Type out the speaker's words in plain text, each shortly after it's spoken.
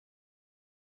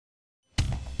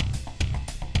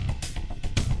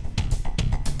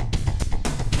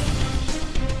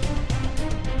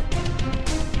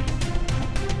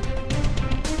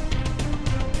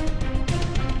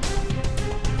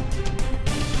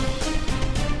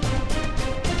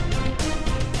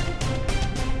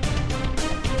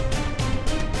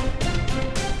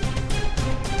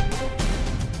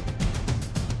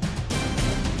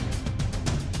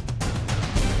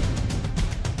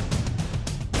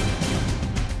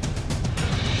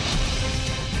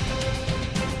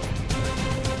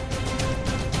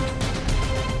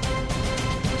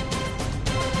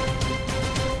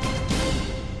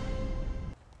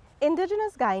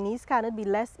Indigenous Guyanese cannot be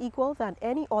less equal than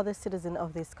any other citizen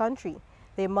of this country.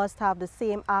 They must have the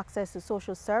same access to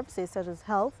social services such as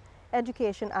health,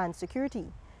 education, and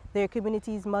security. Their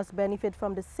communities must benefit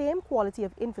from the same quality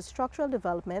of infrastructural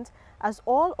development as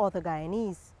all other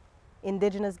Guyanese.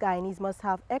 Indigenous Guyanese must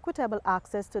have equitable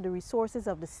access to the resources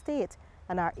of the state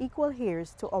and are equal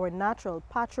heirs to our natural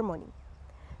patrimony.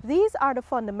 These are the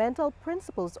fundamental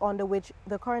principles under which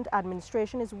the current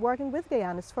administration is working with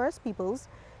Guyana's First Peoples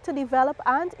to develop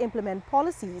and implement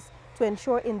policies to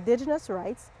ensure indigenous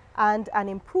rights and an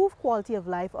improved quality of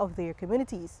life of their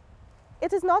communities.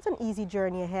 It is not an easy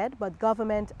journey ahead, but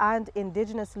government and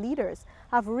indigenous leaders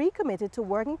have recommitted to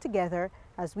working together,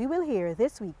 as we will hear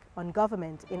this week on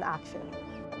Government in Action.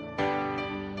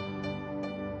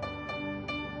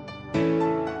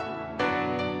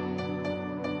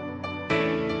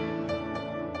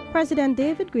 President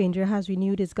David Granger has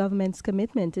renewed his government's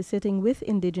commitment to sitting with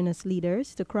indigenous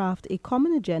leaders to craft a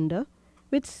common agenda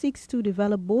which seeks to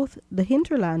develop both the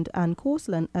hinterland and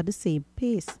coastland at the same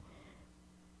pace.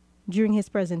 During his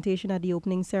presentation at the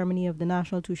opening ceremony of the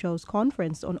National Tushaus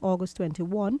Conference on August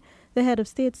 21, the head of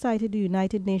state cited the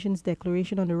United Nations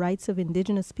Declaration on the Rights of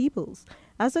Indigenous Peoples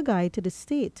as a guide to the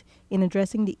state in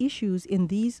addressing the issues in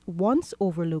these once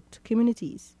overlooked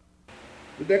communities.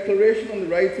 The Declaration on the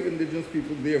Rights of Indigenous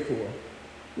Peoples, therefore,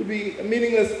 would be a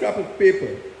meaningless scrap of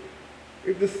paper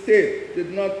if the state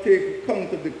did not take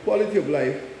account of the quality of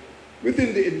life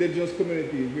within the indigenous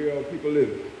communities where our people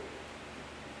live.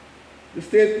 The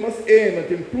state must aim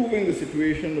at improving the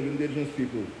situation of indigenous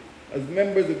people as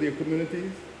members of their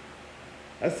communities,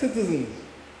 as citizens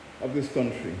of this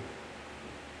country.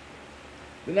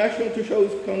 The National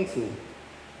Tushaus Council,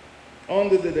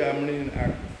 under the Diamond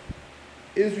Act,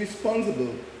 is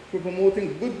responsible for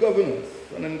promoting good governance,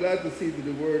 and I'm glad to see that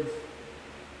the words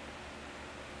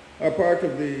are part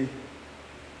of the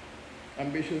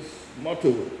ambitious motto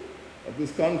of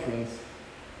this conference.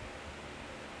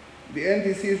 The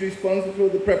NTC is responsible for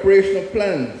the preparation of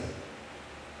plans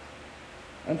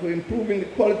and for improving the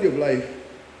quality of life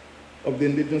of the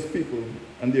indigenous people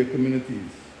and their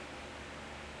communities.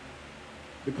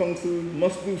 The Council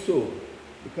must do so.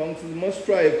 The Council must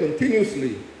strive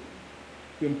continuously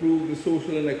to improve the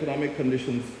social and economic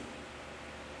conditions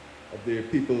of their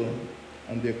people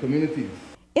and their communities.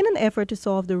 In an effort to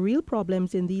solve the real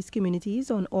problems in these communities,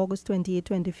 on August 28,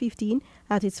 2015,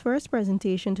 at its first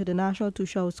presentation to the National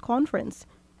Tushaus Conference,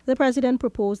 the President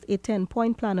proposed a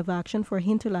 10-point plan of action for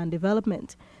hinterland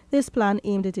development. This plan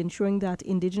aimed at ensuring that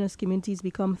indigenous communities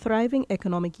become thriving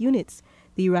economic units,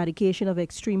 the eradication of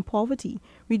extreme poverty,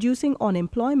 reducing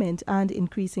unemployment, and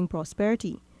increasing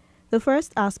prosperity. The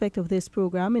first aspect of this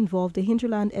program involved the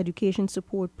Hinterland Education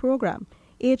Support Program,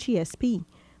 HESP,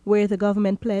 where the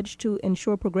government pledged to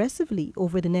ensure progressively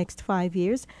over the next 5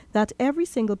 years that every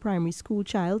single primary school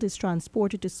child is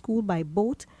transported to school by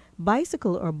boat,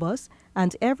 bicycle or bus,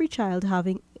 and every child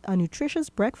having a nutritious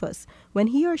breakfast when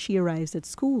he or she arrives at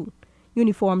school.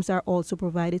 Uniforms are also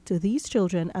provided to these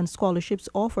children and scholarships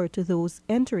offered to those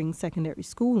entering secondary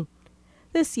school.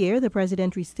 This year, the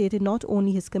President restated not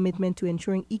only his commitment to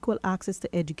ensuring equal access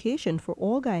to education for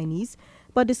all Guyanese,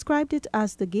 but described it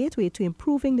as the gateway to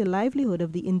improving the livelihood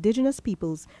of the indigenous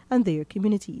peoples and their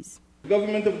communities. The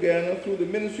Government of Guyana, through the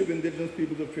Ministry of Indigenous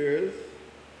Peoples Affairs,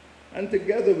 and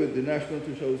together with the National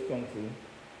Tushaus Council,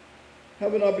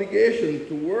 have an obligation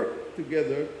to work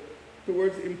together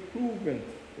towards improvement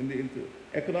in the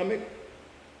economic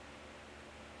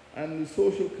and the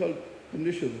social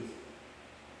conditions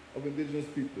of indigenous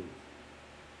people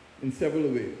in several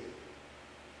ways.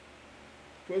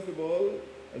 First of all,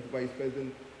 as the Vice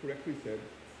President correctly said,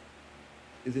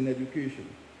 is in education.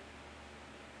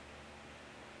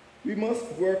 We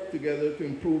must work together to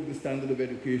improve the standard of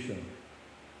education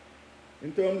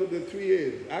in terms of the 3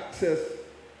 A's: access,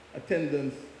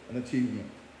 attendance, and achievement,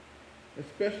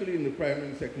 especially in the primary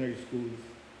and secondary schools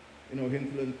in our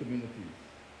hinterland communities.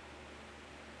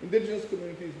 Indigenous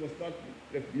communities must not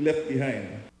be left behind.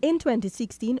 In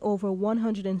 2016, over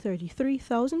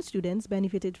 133,000 students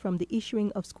benefited from the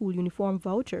issuing of school uniform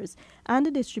vouchers and the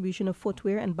distribution of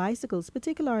footwear and bicycles,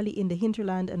 particularly in the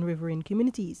hinterland and riverine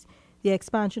communities. The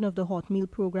expansion of the hot meal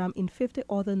program in 50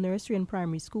 other nursery and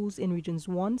primary schools in regions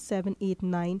 1, 7, 8,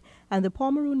 9 and the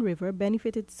Pomeroon River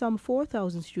benefited some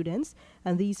 4,000 students,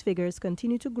 and these figures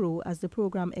continue to grow as the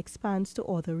program expands to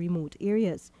other remote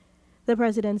areas. The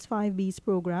President's 5Bs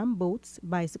program, boats,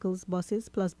 bicycles, buses,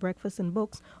 plus breakfast and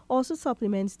books, also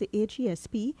supplements the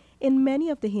HESP in many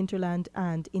of the hinterland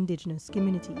and indigenous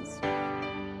communities.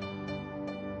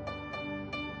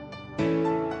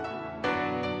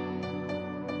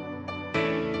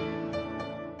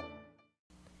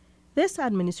 This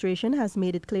administration has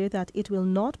made it clear that it will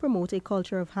not promote a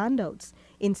culture of handouts.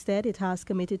 Instead, it has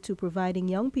committed to providing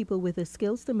young people with the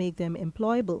skills to make them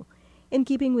employable. In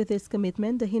keeping with this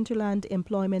commitment, the Hinterland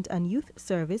Employment and Youth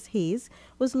Service, HAYS,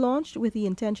 was launched with the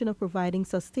intention of providing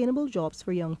sustainable jobs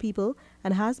for young people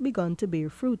and has begun to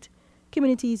bear fruit.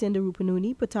 Communities in the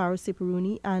Rupununi, Pataro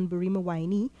Siparuni, and Burima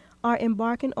Waini are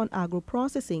embarking on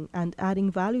agro-processing and adding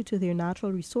value to their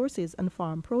natural resources and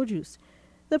farm produce.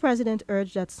 The President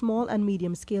urged that small and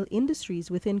medium-scale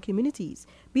industries within communities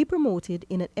be promoted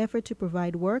in an effort to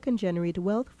provide work and generate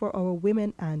wealth for our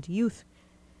women and youth.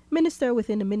 Minister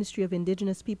within the Ministry of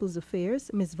Indigenous Peoples Affairs,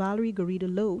 Ms. Valerie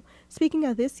Garrido Lowe, speaking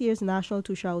at this year's National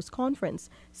Tushaus Conference,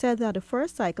 said that the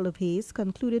first cycle of HAYS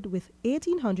concluded with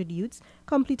 1,800 youths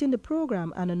completing the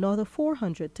program and another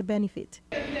 400 to benefit.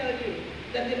 I can tell you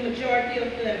that the majority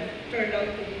of them turned out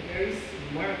to be very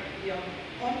smart young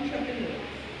entrepreneurs.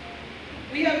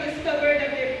 We have discovered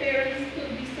that their parents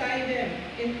stood beside them,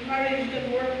 encouraged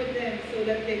and worked with them so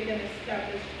that they can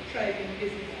establish thriving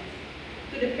businesses.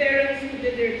 To the parents who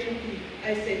did their duty,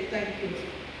 I say thank you.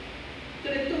 To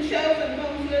the Tushaus and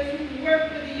counselors who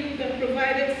worked with the youth and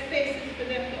provided spaces for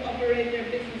them to operate their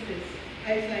businesses,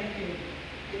 I thank you.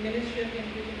 The Ministry of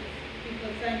Indigenous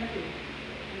People, thank you.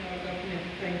 And our government,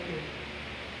 thank you.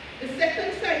 The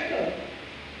second cycle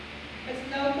has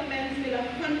now commenced with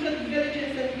 100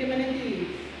 villages and communities.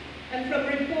 And from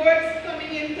reports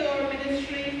coming into our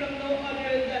ministry from no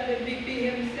other than the VP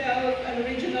himself and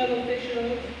regional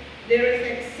officials, there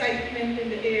is excitement in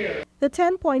the air. The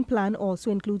 10-point plan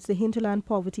also includes the Hinterland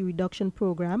Poverty Reduction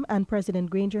Program, and President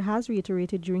Granger has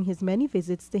reiterated during his many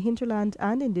visits to hinterland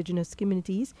and indigenous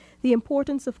communities the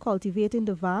importance of cultivating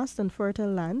the vast and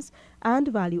fertile lands and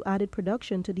value-added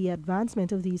production to the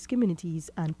advancement of these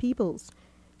communities and peoples.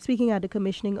 Speaking at the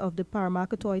commissioning of the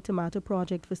Paramakatoy Tomato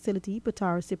Project Facility,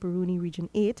 Pataro Siparuni Region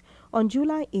 8, on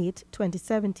July 8,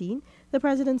 2017, the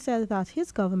President said that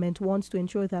his government wants to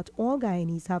ensure that all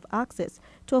Guyanese have access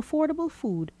to affordable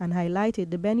food and highlighted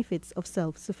the benefits of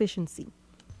self-sufficiency.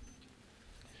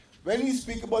 When we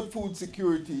speak about food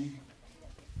security,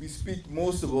 we speak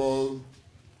most of all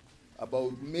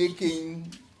about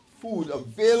making food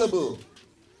available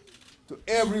to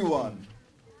everyone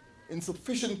in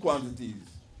sufficient quantities.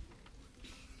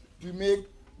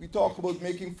 We talk about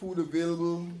making food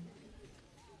available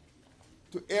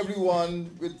to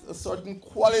everyone with a certain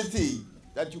quality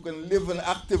that you can live an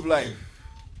active life.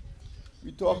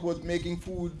 We talk about making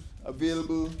food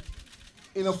available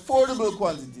in affordable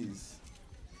quantities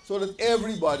so that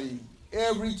everybody,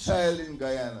 every child in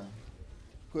Guyana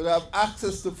could have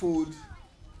access to food,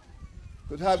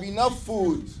 could have enough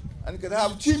food, and could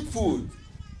have cheap food.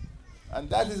 And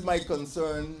that is my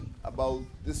concern about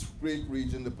this great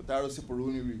region, the Pataro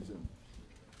Siparuni region,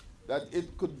 that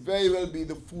it could very well be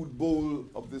the food bowl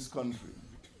of this country.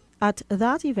 At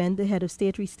that event, the head of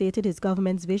state restated his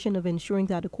government's vision of ensuring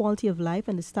that the quality of life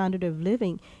and the standard of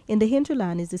living in the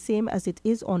hinterland is the same as it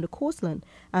is on the coastland,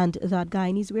 and that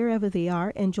Guyanese, wherever they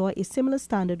are, enjoy a similar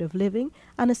standard of living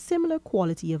and a similar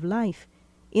quality of life.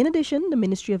 In addition, the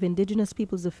Ministry of Indigenous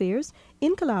Peoples Affairs,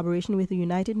 in collaboration with the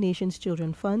United Nations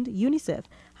Children Fund, UNICEF,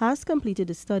 has completed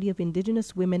a study of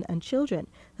indigenous women and children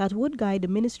that would guide the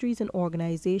ministries and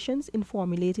organizations in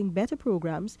formulating better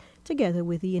programs together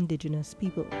with the indigenous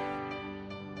people.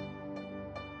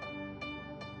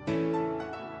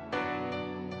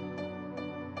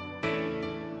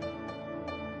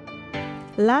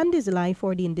 Land is life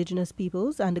for the indigenous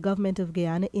peoples, and the government of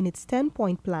Guyana, in its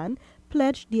 10-point plan,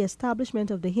 pledged the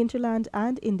establishment of the Hinterland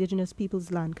and Indigenous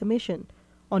Peoples Land Commission.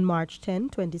 On March 10,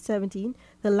 2017,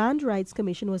 the Land Rights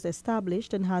Commission was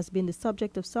established and has been the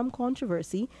subject of some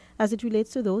controversy as it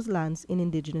relates to those lands in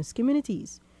indigenous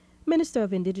communities. Minister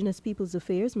of Indigenous Peoples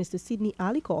Affairs, Mr. Sidney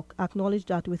Alicock, acknowledged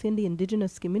that within the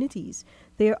indigenous communities,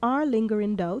 there are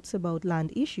lingering doubts about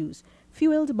land issues,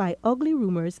 fueled by ugly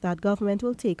rumors that government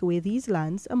will take away these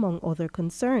lands, among other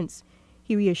concerns.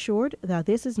 He reassured that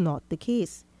this is not the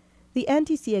case. The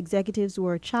NTC executives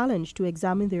were challenged to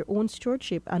examine their own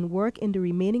stewardship and work in the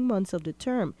remaining months of the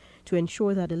term to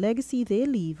ensure that the legacy they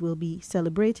leave will be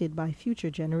celebrated by future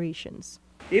generations.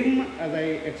 Even as I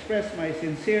express my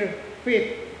sincere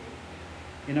faith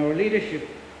in our leadership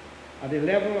at the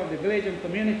level of the village and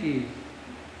communities,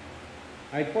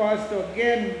 I pause to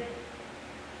again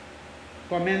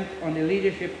comment on the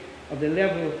leadership of the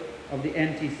level of the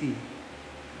NTC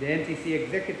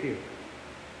executive.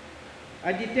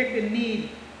 I detect the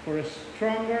need for a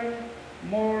stronger,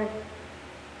 more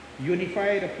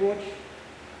unified approach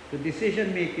to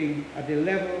decision-making at the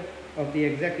level of the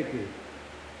executive.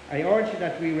 I urge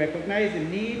that we recognize the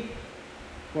need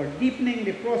for deepening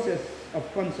the process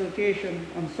of consultation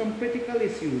on some critical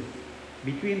issues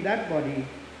between that body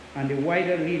and the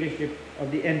wider leadership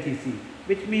of the NTC,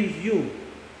 which means you.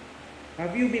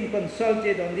 Have you been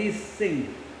consulted on these things?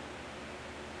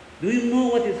 Do you know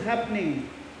what is happening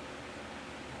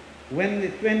when the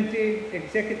 20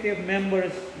 executive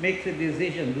members make a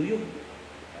decision?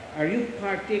 Are you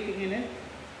partaking in it?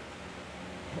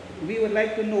 We would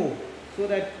like to know, so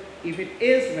that if it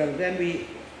is, well, then we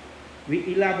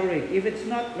elaborate. If it's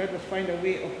not, let us find a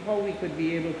way of how we could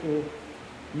be able to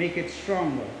make it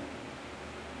stronger.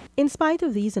 In spite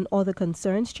of these and other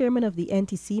concerns, Chairman of the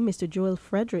NTC, Mr. Joel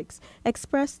Fredericks,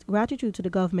 expressed gratitude to the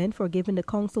government for giving the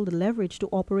council the leverage to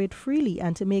operate freely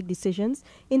and to make decisions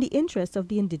in the interest of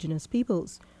the indigenous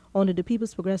peoples. Under the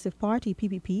People's Progressive Party,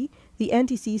 PPP, the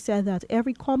NTC said that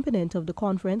every component of the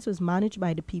conference was managed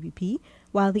by the PPP,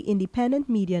 while the independent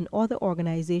media and other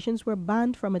organizations were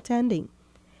banned from attending.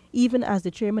 Even as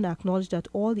the chairman acknowledged that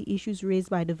all the issues raised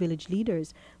by the village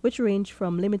leaders, which range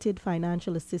from limited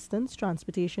financial assistance,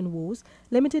 transportation woes,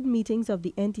 limited meetings of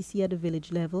the NTC at the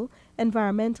village level,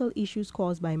 environmental issues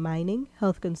caused by mining,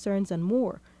 health concerns, and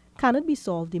more, cannot be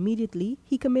solved immediately,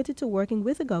 he committed to working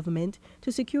with the government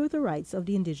to secure the rights of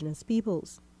the indigenous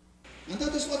peoples. And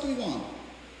that is what we want,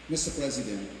 Mr.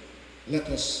 President. Let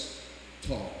us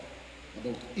talk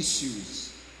about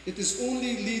issues. It is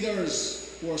only leaders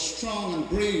who are strong and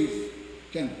brave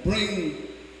can bring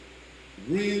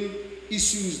real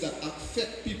issues that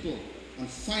affect people and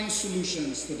find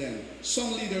solutions to them.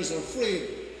 Some leaders are afraid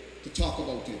to talk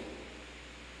about it,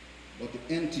 but the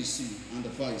NTC and the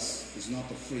Vice is not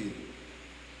afraid.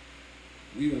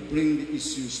 We will bring the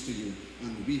issues to you,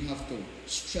 and we have to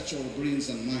stretch our brains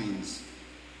and minds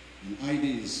and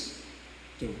ideas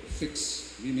to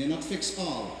fix. We may not fix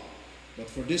all, but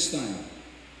for this time,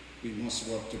 we must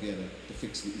work together to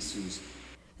fix the issues.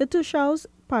 The Tushaus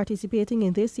participating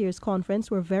in this year's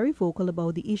conference were very vocal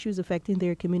about the issues affecting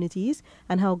their communities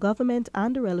and how government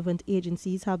and the relevant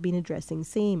agencies have been addressing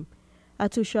same.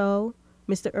 At Tushau,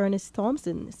 Mr. Ernest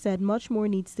Thompson said much more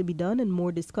needs to be done and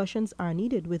more discussions are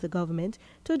needed with the government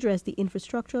to address the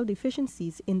infrastructural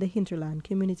deficiencies in the hinterland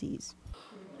communities.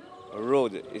 A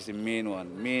road is the main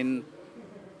one.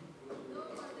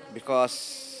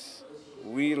 Because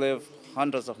we live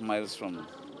hundreds of miles from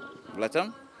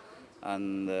Lethem,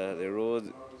 and the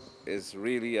road is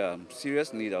really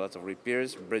serious, need a lot of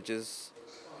repairs, bridges,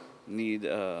 need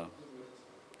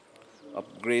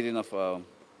upgrading of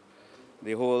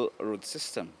the whole road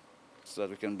system so that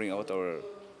we can bring out our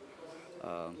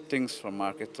things from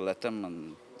market to Lethem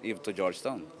and even to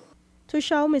Georgetown. To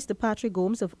show Mr. Patrick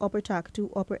Gomes of Upper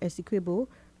Takatu, Upper Essequibo,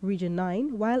 Region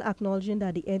 9, while acknowledging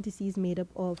that the NTC is made up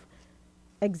of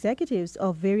executives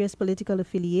of various political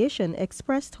affiliation,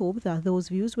 expressed hope that those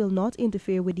views will not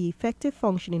interfere with the effective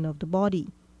functioning of the body.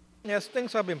 Yes,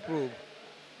 things have improved.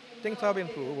 Things have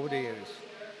improved over the years.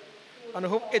 And I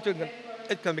hope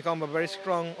it can become a very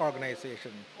strong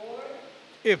organization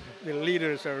if the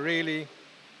leaders are really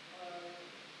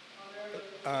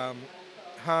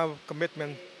have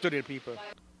commitment to their people.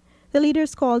 The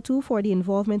leaders called too for the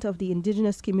involvement of the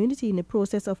indigenous community in the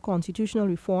process of constitutional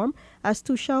reform, as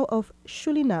Tushau of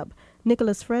Shulinab,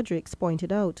 Nicholas Fredericks,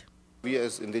 pointed out. We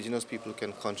as indigenous people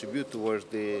can contribute towards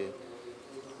the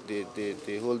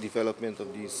whole development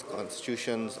of these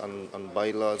constitutions and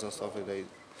bylaws and stuff like that.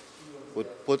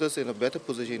 Would put us in a better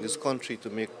position in this country to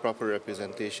make proper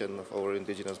representation of our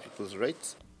indigenous people's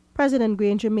rights. President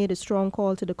Granger made a strong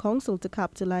call to the Council to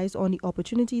capitalize on the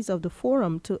opportunities of the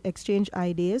forum to exchange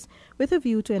ideas with a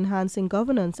view to enhancing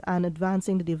governance and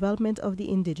advancing the development of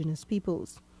the indigenous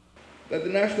peoples. That the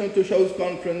National Tushaus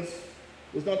Conference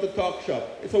was not a talk shop,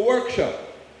 it's a workshop.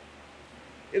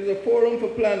 It is a forum for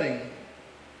planning,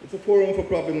 it's a forum for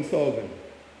problem solving,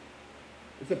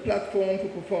 it's a platform for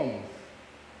performance.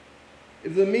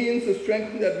 It is a means to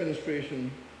strengthen the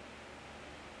administration,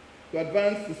 to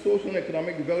advance the social and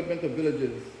economic development of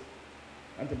villages,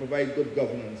 and to provide good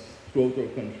governance throughout our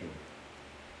country.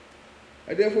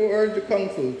 I therefore urge the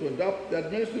Council to adopt the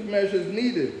administrative measures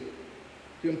needed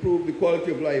to improve the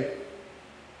quality of life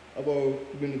of our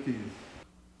communities.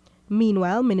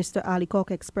 Meanwhile, Minister Ali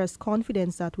Kok expressed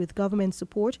confidence that with government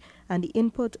support and the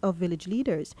input of village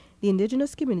leaders, the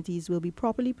indigenous communities will be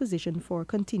properly positioned for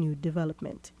continued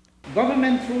development.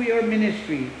 Government, through your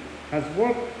ministry, has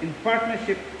worked in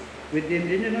partnership with the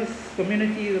indigenous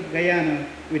community of Guyana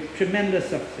with tremendous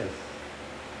success.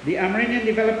 The Amerindian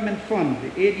Development Fund, the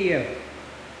ADF,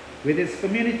 with its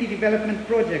community development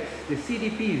projects, the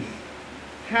CDPs,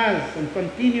 has and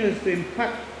continues to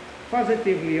impact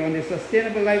positively on the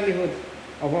sustainable livelihoods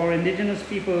of our indigenous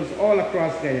peoples all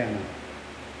across Guyana.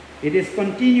 It is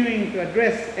continuing to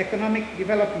address economic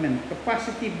development,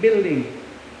 capacity building,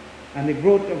 and the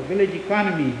growth of village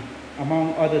economy,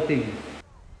 among other things.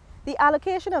 The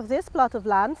allocation of this plot of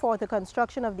land for the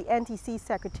construction of the NTC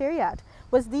Secretariat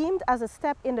was deemed as a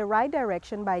step in the right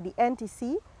direction by the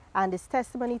NTC and is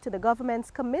testimony to the government's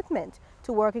commitment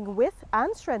to working with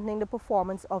and strengthening the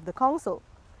performance of the Council.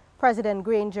 President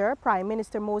Granger, Prime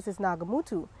Minister Moses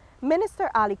Nagamutu, Minister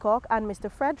Alicock and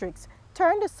Mr. Fredericks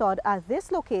turned the sod at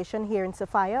this location here in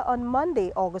Sophia on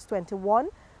Monday, August 21,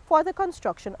 for the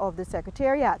construction of the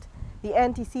Secretariat. The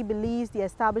NTC believes the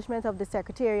establishment of the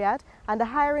Secretariat and the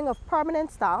hiring of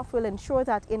permanent staff will ensure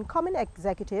that incoming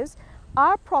executives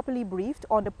are properly briefed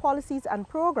on the policies and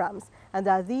programs and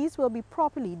that these will be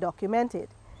properly documented.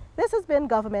 This has been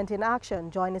Government in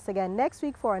Action. Join us again next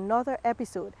week for another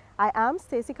episode. I am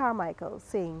Stacey Carmichael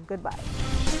saying goodbye.